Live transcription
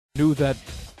do that.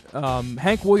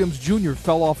 Hank Williams Jr.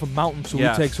 fell off a mountain, so he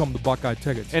takes home the Buckeye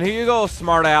tickets. And here you go,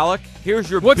 smart Alec. Here's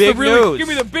your What's big the really, news. Give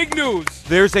me the big news.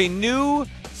 There's a new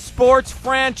sports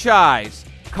franchise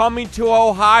coming to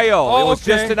Ohio. Oh, it was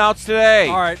just announced today.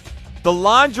 All right. The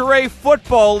Lingerie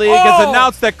Football League has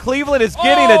announced that Cleveland is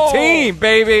getting a team,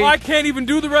 baby. I can't even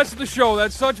do the rest of the show.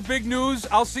 That's such big news.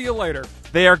 I'll see you later.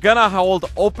 They are going to hold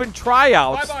open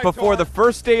tryouts Bye-bye, before Car. the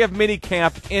first day of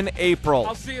minicamp in April.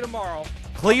 I'll see you tomorrow.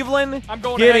 Cleveland I'm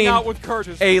going to getting hang out with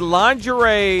Curtis. a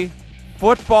lingerie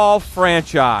football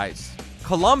franchise.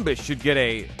 Columbus should get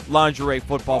a lingerie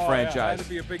football franchise. Yeah, that'd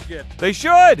be a big get. They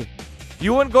should.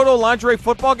 You wouldn't go to a lingerie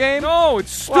football game? No, it's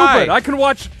stupid. Why? I can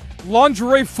watch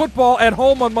lingerie football at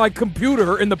home on my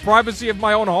computer in the privacy of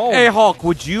my own home. Hey, Hulk,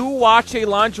 would you watch a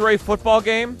lingerie football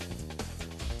game?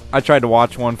 I tried to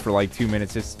watch one for like 2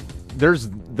 minutes.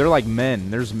 They're like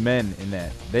men. There's men in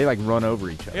that. They like run over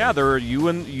each other. Yeah, they're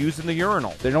using the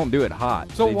urinal. They don't do it hot.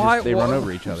 So they run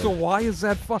over each other. So why is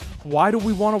that fun? Why do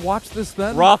we want to watch this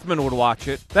then? Rothman would watch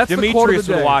it. That's Demetrius the quote of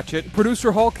the day. would watch it.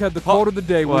 Producer Hulk had the quote of the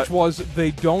day, What? which was,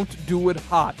 "They don't do it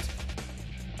hot."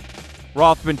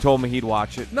 Rothman told me he'd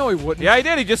watch it. No, he wouldn't. Yeah, he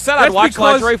did. He just said I'd watch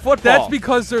lingerie football. That's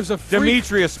because there's a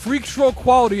Demetrius. freak show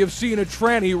quality of seeing a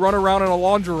tranny run around in a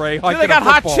lingerie. Dude, they got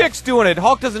hot chicks doing it.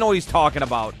 Hulk doesn't know what he's talking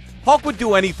about. Hulk would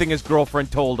do anything his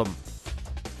girlfriend told him.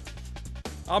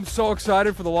 I'm so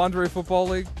excited for the Lingerie Football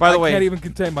League. By the way, I can't even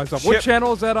contain myself. What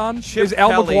channel is that on? Chip Is Al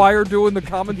Kelly. McGuire doing the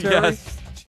commentary? Yes.